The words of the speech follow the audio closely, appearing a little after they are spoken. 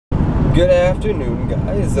Good afternoon,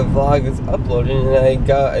 guys. The vlog is uploading and I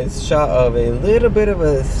got a shot of a little bit of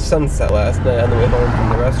a sunset last night on the way home from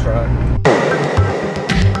the restaurant.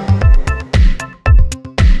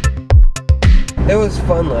 It was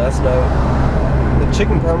fun last night. The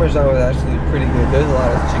chicken parmesan was actually pretty good. There's a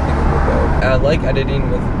lot of chicken in the dough. And I like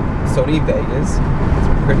editing with Sony Vegas.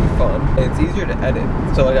 It's pretty fun. And it's easier to edit.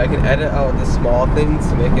 So like I can edit out the small things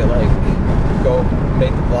to make it like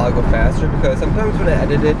make the vlog go faster, because sometimes when I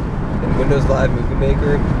edit it in Windows Live Movie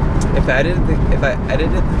Maker, if I edited the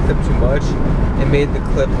clip too much, it made the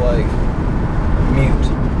clip like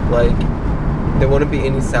mute. Like there wouldn't be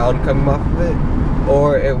any sound coming off of it,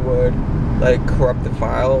 or it would like corrupt the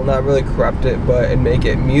file. Not really corrupt it, but it'd make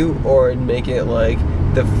it mute, or it'd make it like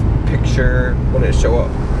the picture wouldn't show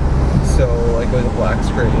up. So like it was a black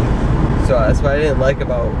screen. So that's what I didn't like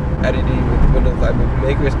about editing with Windows Live Movie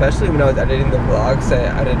Maker, especially when I was editing the vlogs. I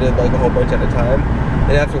edited like a whole bunch at a time,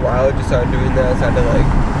 and after a while I just started doing that, so I had to like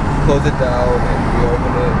close it down and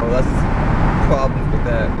reopen it. Well, that's problems with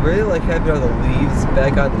that. I really like having all the leaves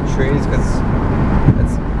back on the trees, because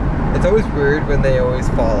it's always weird when they always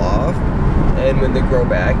fall off and when they grow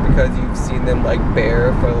back, because you've seen them like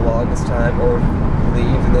bare for the longest time, or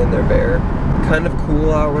leaves and then they're bare. It's kind of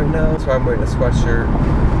cool out right now, so I'm wearing a sweatshirt.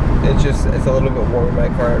 It's a little bit warm in my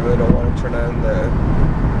car. I really don't want to turn on the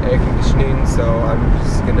air conditioning, so I'm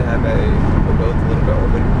just gonna have my windows a little bit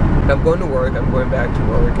open. I'm going to work. I'm going back to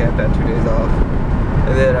work. I've had 2 days off,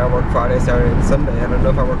 and then I work Friday, Saturday, and Sunday. I don't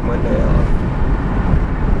know if I work Monday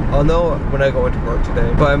off. I'll know when I go into work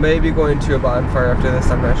today, but I may be going to a bonfire after this.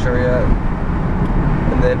 I'm not sure yet.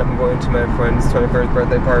 And then I'm going to my friend's 21st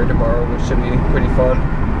birthday party tomorrow, which should be pretty fun.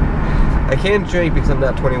 I can't drink because I'm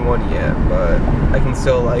not 21 yet, but I can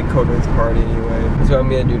still like go to this party anyway. That's what I'm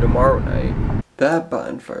gonna do tomorrow night. That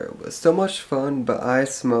bonfire was so much fun, but I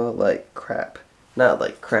smell like crap. Not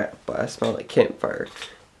like crap, but I smell like campfire.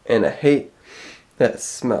 And I hate that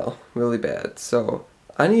smell really bad. So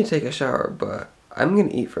I need to take a shower, but I'm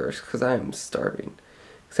gonna eat first because I am starving.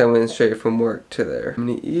 Because I went straight from work to there. I'm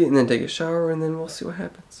gonna eat and then take a shower, and then we'll see what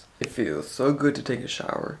happens. It feels so good to take a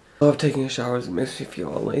shower. I love taking showers. It makes me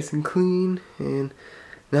feel all nice and clean. And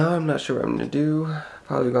now I'm not sure what I'm gonna do.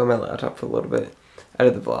 Probably go on my laptop for a little bit,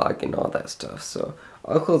 edit the vlog and all that stuff. So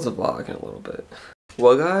I'll close the vlog in a little bit.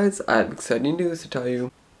 Well guys, I have exciting news to tell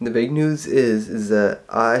you. The big news is that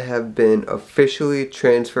I have been officially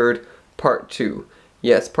transferred part 2.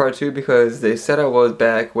 Yes, part 2, because they said I was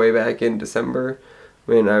way back in December,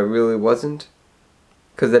 when I really wasn't,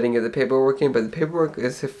 because I didn't get the paperwork in, but the paperwork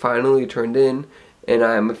is finally turned in, and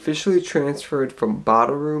I am officially transferred from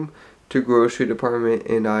bottle room to grocery department,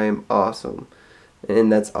 and I am awesome.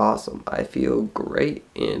 And that's awesome. I feel great,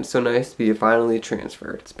 and it's so nice to be finally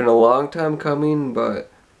transferred. It's been a long time coming,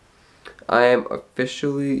 but I am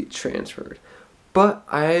officially transferred. But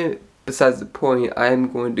besides the point, I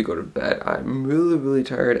am going to go to bed. I'm really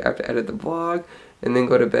tired after edit the vlog and then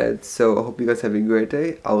go to bed. So I hope you guys have a great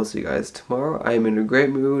day. I will see you guys tomorrow. I am in a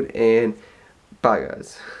great mood, and bye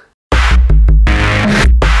guys.